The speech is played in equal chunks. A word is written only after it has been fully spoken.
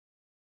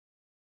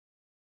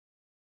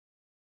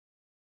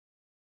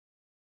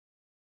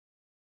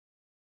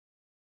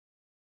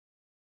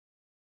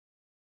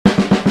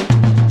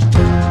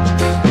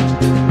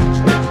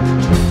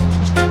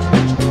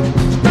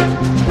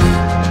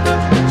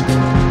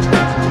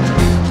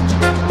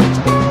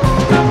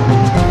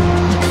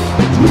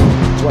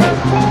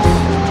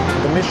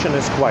mission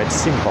is quite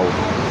simple.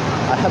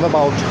 I have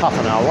about half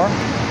an hour.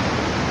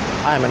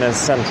 I'm in a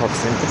center of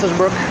St.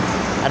 Petersburg,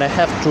 and I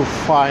have to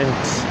find,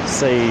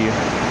 say,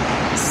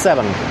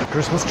 7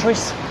 Christmas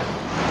trees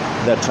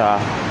that are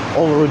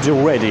already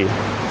ready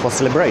for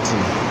celebrating,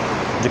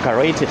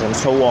 decorated and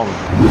so on.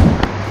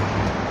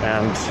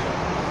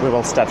 And we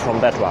will start from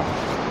that one.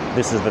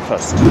 This is the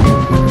first.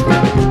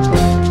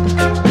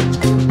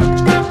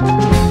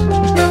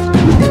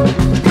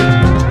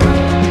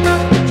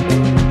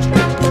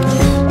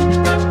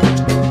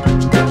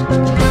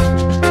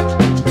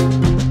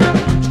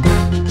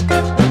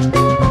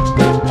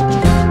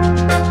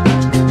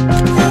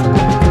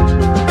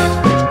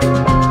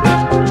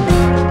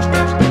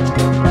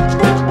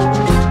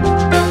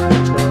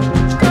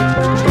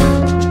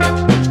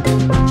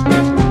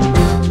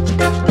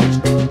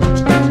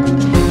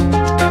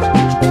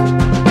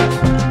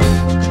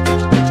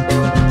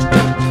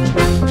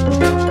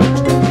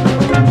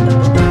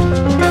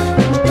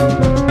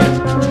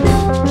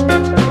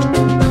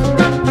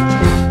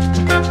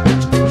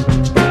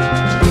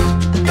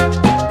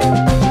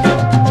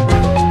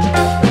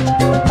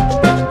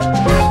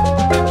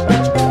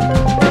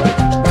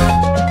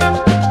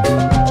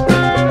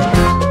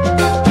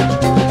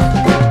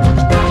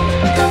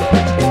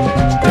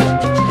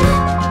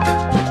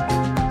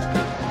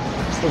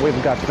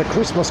 We've got the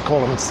Christmas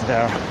columns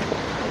there,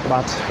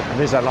 but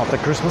these are not the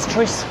Christmas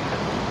trees.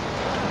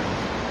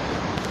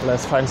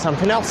 Let's find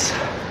something else.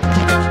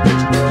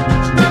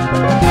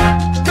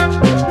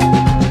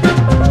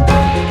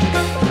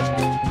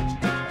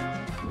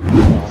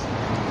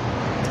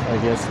 I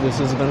guess this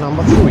is the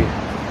number 3.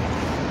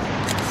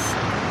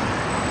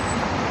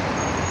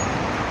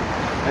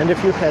 And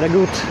if you had a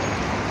good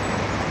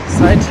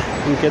sight,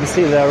 you can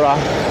see there are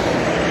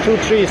 2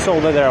 trees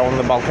over there on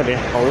the balcony.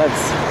 Well,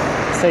 let's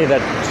say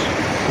that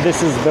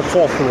this is the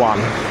 4th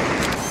one.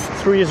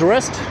 3 is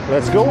rest.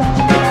 Let's go.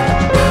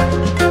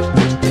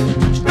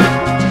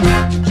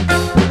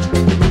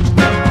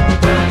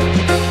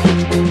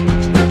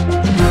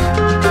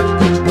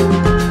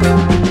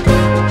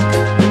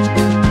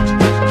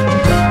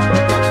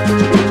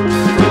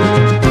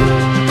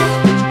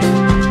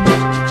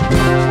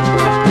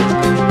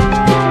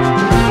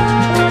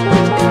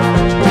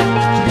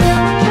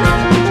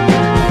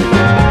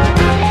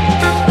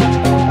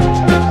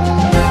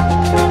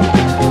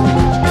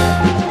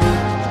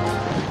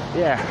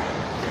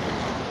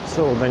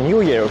 So the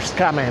New Year is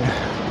coming,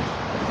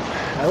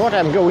 and what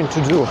I'm going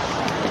to do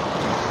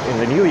in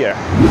the New Year,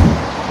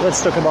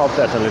 let's talk about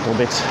that a little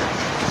bit.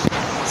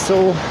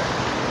 So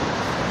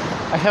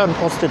I haven't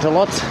posted a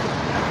lot,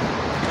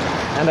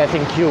 and I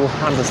think you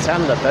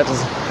understand that that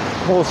is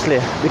mostly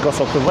because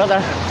of the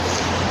weather.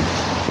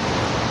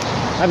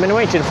 I've been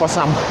waiting for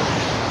some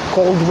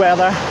cold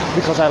weather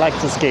because I like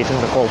to skate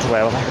in the cold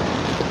weather,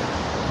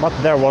 but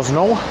there was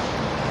no,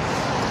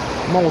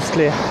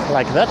 mostly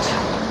like that.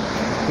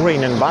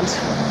 Rain and mud,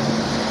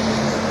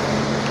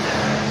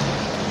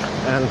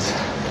 and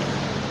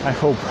I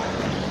hope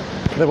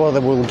the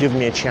weather will give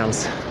me a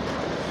chance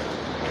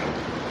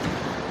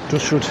to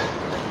shoot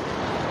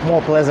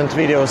more pleasant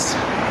videos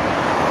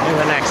in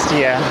the next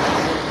year.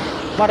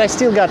 But I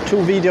still got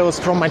 2 videos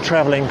from my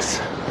travelings.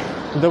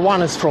 The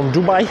one is from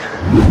Dubai.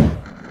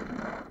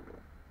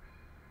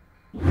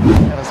 I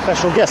have a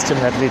special guest in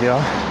that video,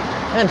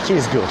 and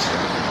he's good.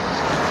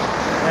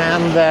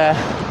 And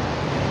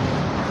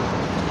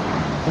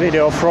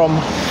video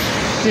from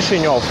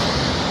Chisinau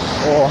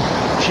or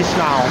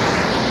Chisinau,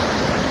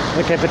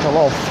 the capital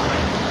of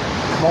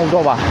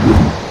Moldova.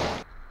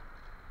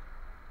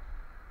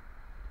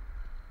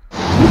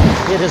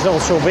 It is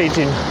also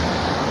waiting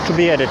to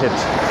be edited.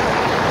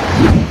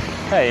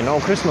 Hey, no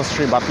Christmas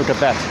tree, but look at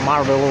that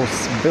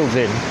marvelous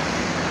building.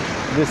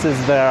 This is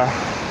the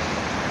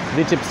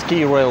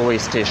Vitebsky railway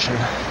station.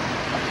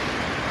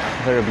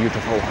 Very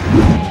beautiful.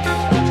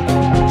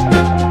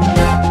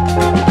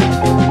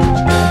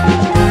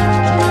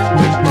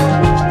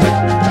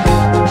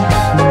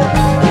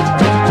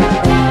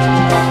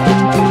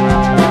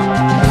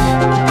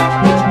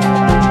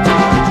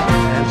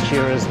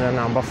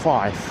 Number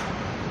 5.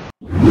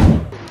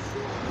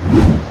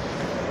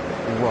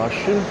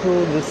 Rushing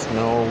through the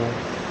snow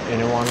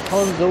in a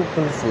one-horse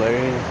open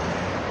sleigh.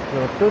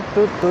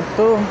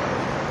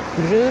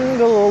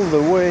 Jingle all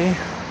the way.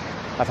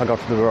 I forgot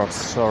the words,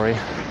 sorry.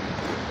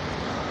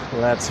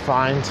 Let's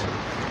find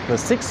the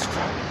 6th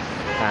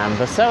and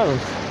the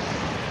 7th,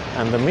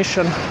 and the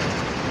mission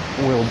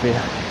will be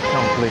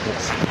completed.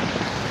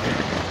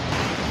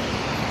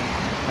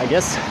 I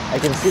guess I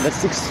can see the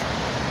 6th.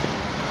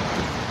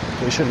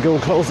 We should go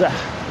closer,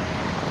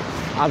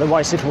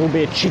 otherwise it will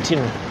be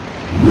cheating.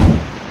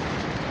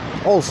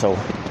 Also,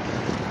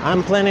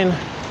 I'm planning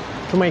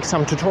to make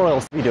some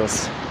tutorials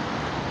videos,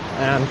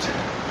 and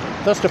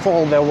first of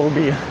all there will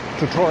be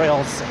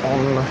tutorials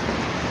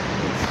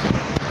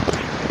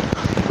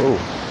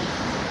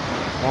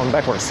on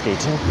backward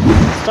skating,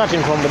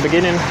 starting from the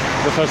beginning,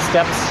 the first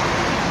steps,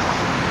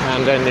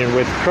 and ending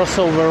with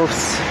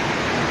crossovers,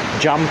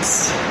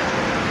 jumps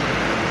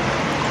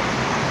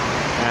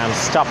and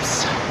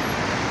stops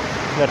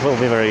That will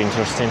be very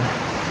interesting.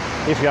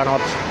 If you are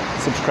not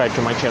subscribed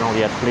to my channel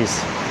yet, please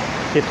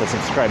hit the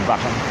subscribe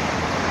button.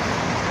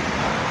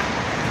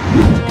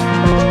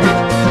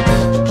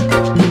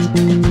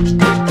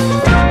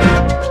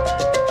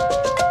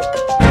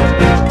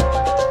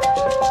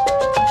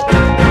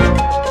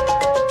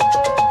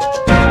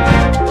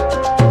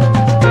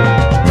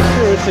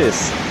 Here it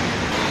is.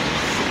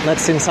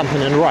 Let's sing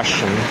something in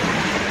Russian.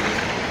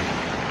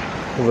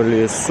 В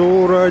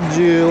лесу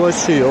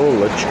родилась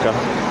елочка,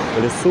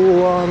 в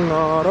лесу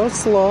она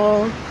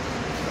росла.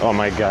 Oh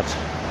my god.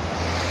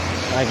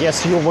 I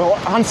guess you will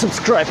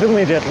unsubscribe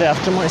immediately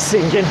after my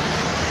singing,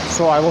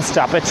 so I will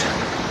stop it.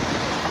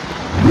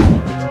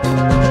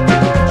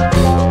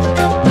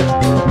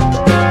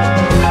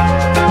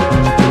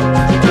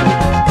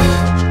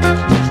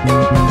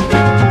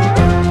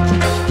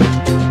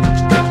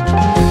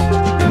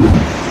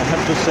 I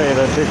have to say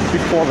that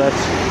before that,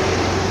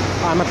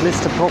 I'm at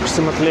least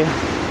approximately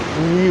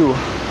knew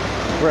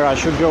where I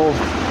should go.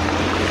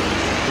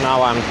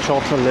 Now I'm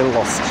totally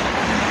lost.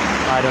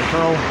 I don't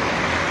know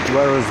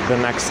where is the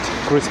next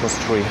Christmas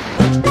tree.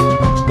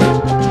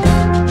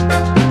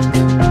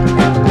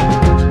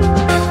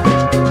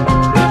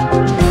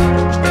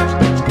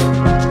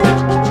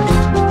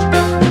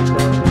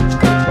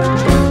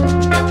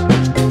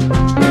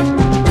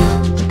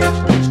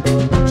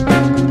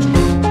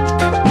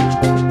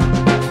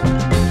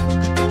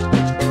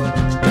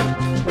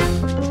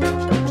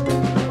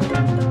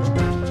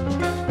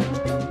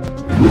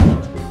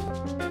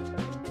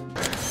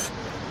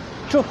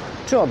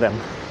 Two of them,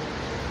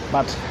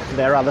 but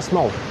they're rather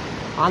small,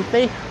 aren't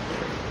they?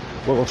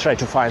 We will try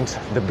to find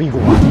the big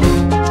one.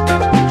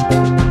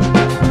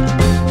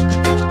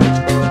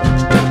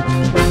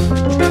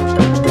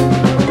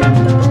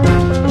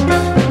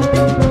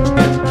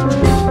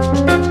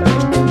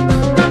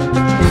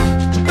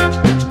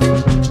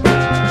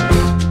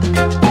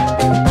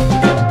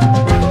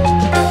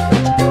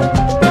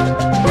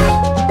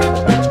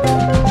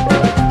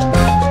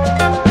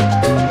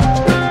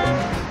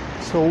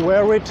 So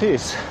where it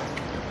is?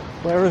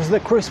 Where is the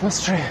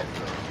Christmas tree?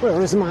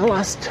 Where is my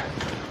last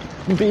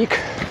big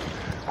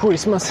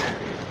Christmas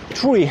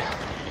tree?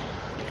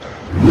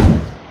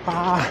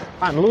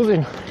 I'm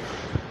losing.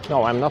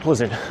 No, I'm not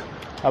losing.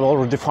 I've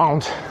already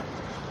found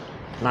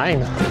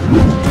 9.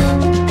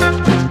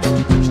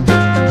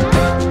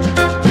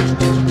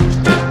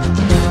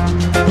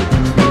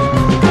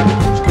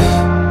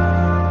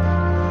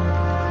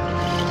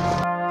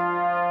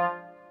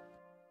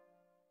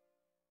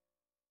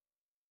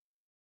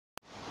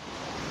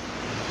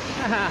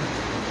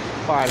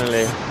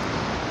 Finally,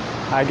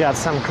 I got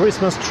some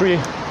Christmas tree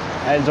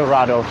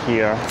Eldorado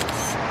here.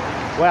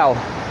 Well,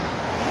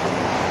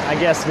 I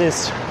guess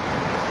this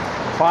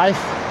 5,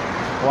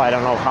 well, I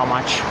don't know how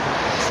much,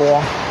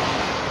 4,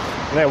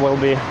 there will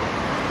be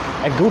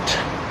a good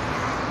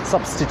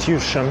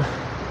substitution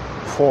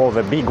for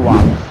the big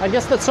one. I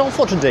guess that's all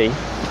for today.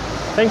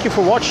 Thank you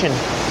for watching.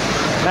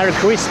 Merry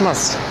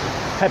Christmas,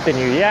 Happy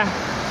New Year.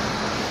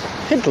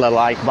 Hit the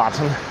like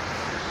button,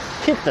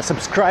 hit the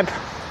subscribe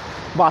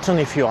button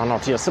if you are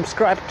not yet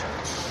subscribed,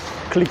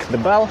 click the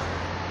bell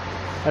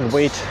and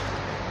wait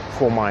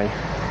for my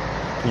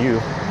new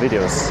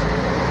videos.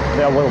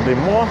 There will be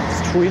more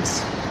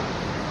streets,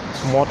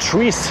 more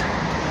trees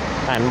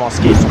and more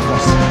skates, of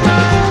course.